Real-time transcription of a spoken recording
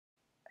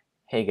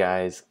Hey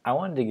guys, I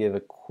wanted to give a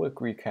quick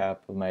recap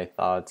of my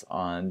thoughts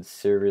on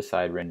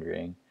server-side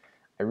rendering.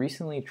 I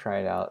recently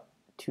tried out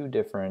two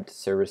different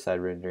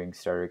server-side rendering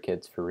starter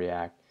kits for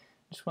React.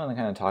 Just want to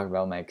kind of talk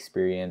about my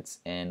experience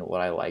and what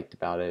I liked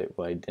about it,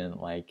 what I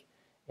didn't like,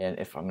 and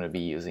if I'm going to be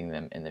using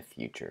them in the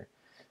future.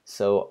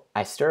 So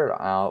I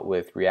started out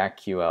with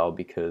ReactQL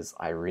because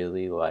I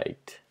really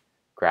liked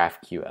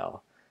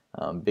GraphQL.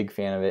 Big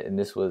fan of it, and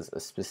this was a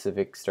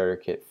specific starter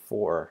kit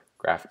for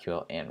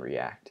GraphQL and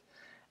React.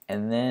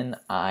 And then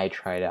I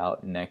tried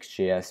out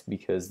Next.js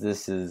because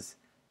this is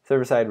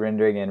server-side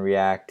rendering and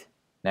React.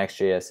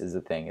 Next.js is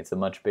a thing. It's a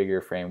much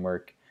bigger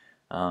framework,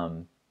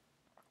 um,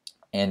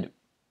 and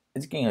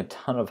it's getting a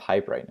ton of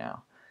hype right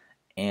now.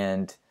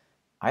 And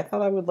I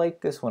thought I would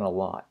like this one a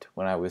lot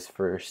when I was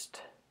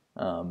first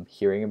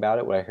hearing about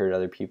it, when I heard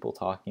other people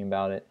talking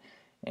about it.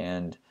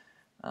 And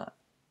uh,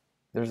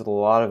 there's a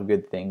lot of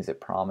good things it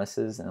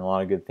promises and a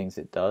lot of good things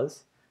it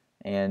does.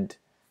 And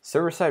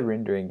server-side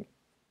rendering,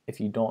 if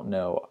you don't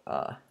know,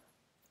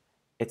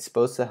 it's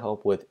supposed to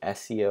help with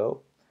SEO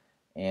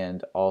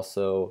and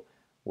also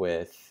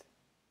with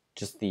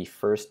just the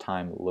first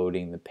time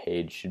loading the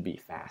page should be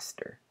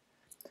faster.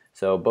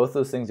 So both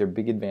those things are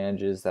big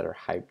advantages that are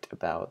hyped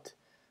about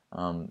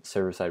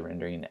server-side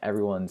rendering, and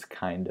everyone's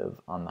kind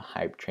of on the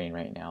hype train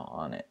right now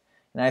on it.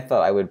 And I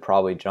thought I would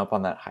probably jump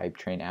on that hype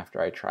train after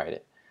I tried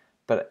it,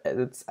 but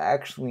it's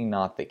actually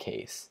not the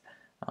case.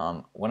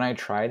 When I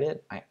tried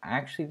it, I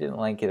actually didn't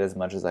like it as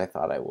much as I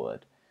thought I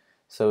would.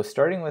 So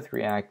starting with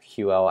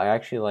ReactQL, I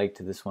actually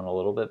liked this one a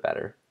little bit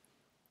better.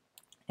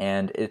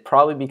 And it's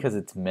probably because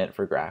it's meant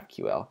for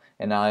GraphQL.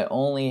 And now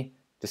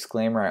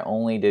disclaimer, I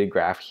only did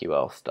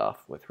GraphQL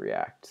stuff with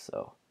React.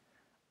 So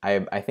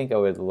I think I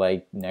would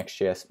like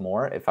Next.js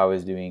more if I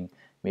was doing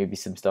maybe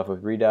some stuff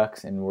with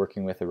Redux and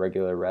working with a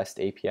regular REST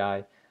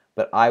API.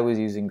 But I was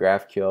using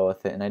GraphQL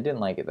with it and I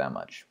didn't like it that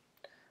much.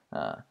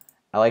 I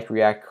liked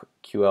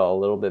ReactQL a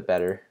little bit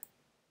better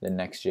than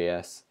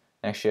Next.js.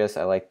 Next.js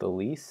I liked the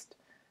least.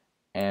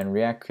 And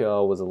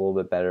ReactQL was a little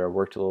bit better,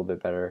 worked a little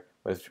bit better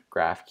with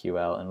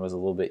GraphQL, and was a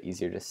little bit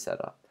easier to set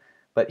up.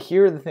 But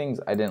here are the things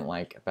I didn't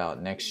like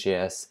about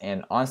Next.js,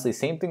 and honestly,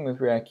 same thing with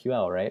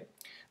ReactQL, right?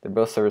 They're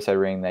both server-side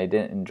rendering that I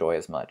didn't enjoy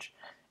as much.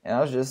 And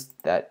that was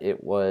just that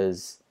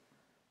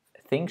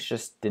things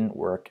just didn't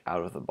work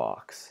out of the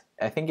box.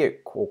 I think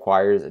it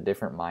requires a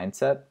different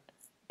mindset,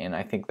 and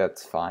I think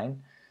that's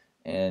fine.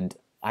 And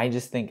I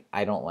just think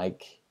I don't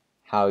like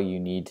how you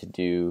need to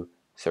do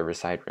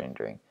server-side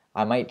rendering.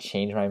 I might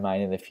change my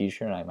mind in the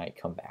future and I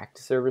might come back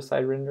to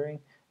server-side rendering,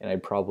 and I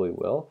probably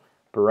will.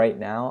 But right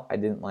now, I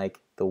didn't like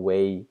the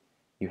way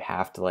you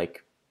have to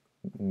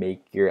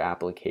make your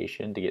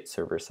application to get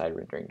server-side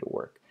rendering to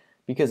work,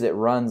 because it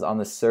runs on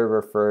the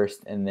server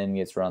first and then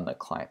gets run on the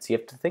client. So you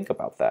have to think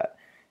about that.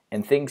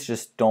 And things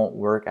just don't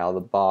work out of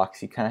the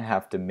box. You kind of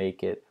have to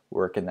make it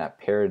work in that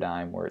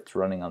paradigm where it's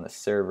running on the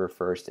server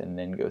first and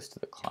then goes to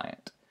the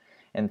client.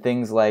 And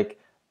things like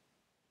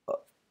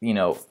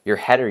your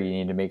header, you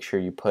need to make sure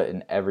you put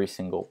in every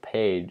single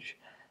page,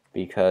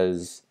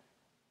 because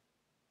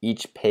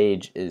each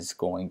page is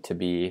going to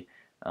be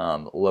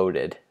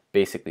loaded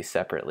basically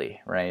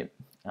separately, right?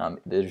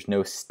 There's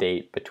no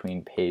state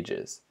between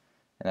pages,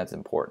 and that's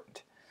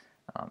important.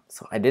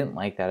 So I didn't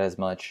like that as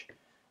much.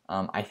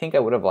 I think I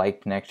would have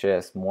liked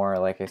Next.js more,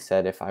 like I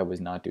said, if I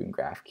was not doing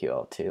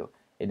GraphQL too.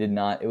 I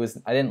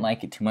didn't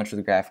like it too much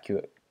with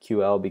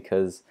GraphQL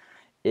because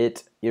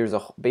there's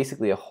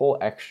basically a whole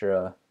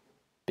extra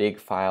big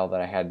file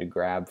that I had to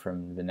grab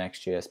from the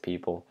Next.js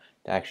people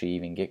to actually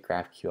even get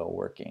GraphQL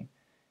working.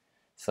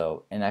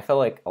 So, and I felt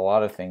like a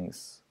lot of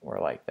things were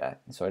like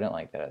that, so I didn't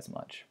like that as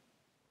much.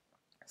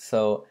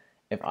 So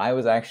if I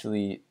was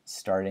actually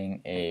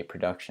starting a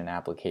production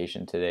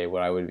application today,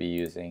 what I would be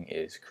using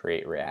is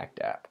Create React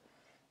App.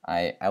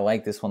 I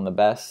like this one the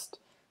best.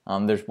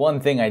 There's one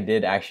thing I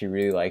did actually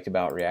really liked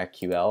about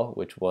ReactQL,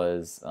 which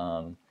was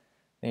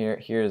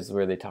here's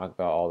where they talk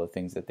about all the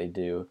things that they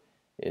do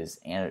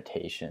is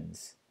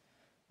annotations.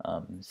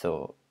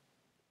 So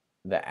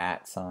the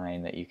 @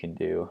 sign that you can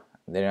do,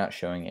 they're not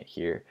showing it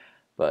here,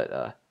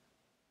 but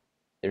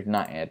there's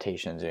not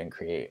annotations in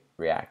Create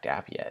React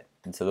App yet.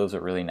 And so those are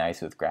really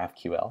nice with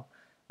GraphQL,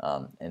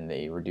 and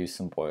they reduce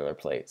some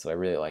boilerplate, so I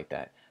really like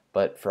that.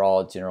 But for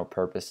all general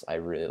purpose, I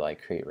really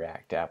like Create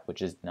React App,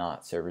 which is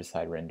not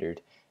server-side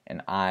rendered.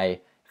 And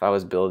if I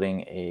was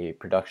building a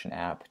production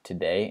app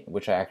today,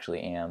 which I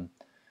actually am,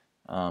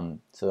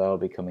 so that'll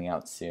be coming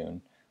out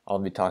soon. I'll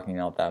be talking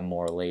about that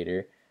more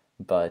later.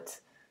 But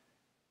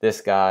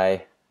this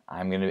guy I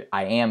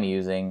am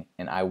using,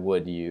 and I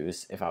would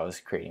use if I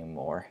was creating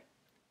more.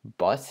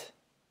 But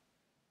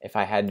if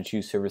I had to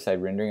choose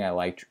server-side rendering, I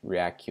liked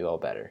ReactQL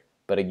better.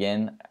 But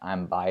again,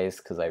 I'm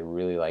biased because I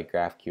really like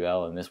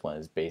GraphQL, and this one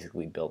is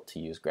basically built to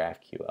use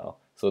GraphQL,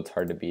 so it's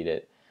hard to beat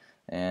it.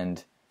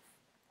 And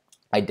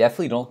I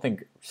definitely don't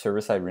think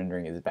server-side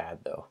rendering is bad,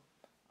 though.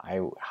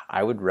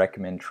 I would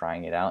recommend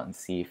trying it out and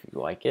see if you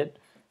like it,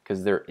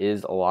 because there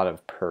is a lot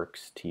of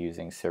perks to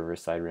using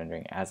server-side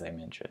rendering, as I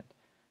mentioned.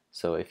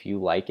 So if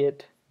you like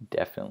it,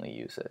 definitely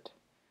use it.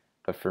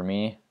 But for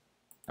me,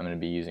 I'm going to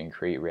be using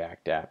Create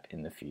React App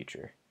in the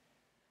future.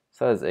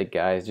 So that's it,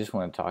 guys. Just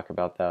want to talk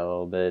about that a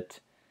little bit.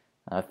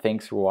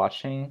 Thanks for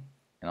watching,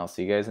 and I'll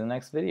see you guys in the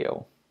next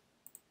video.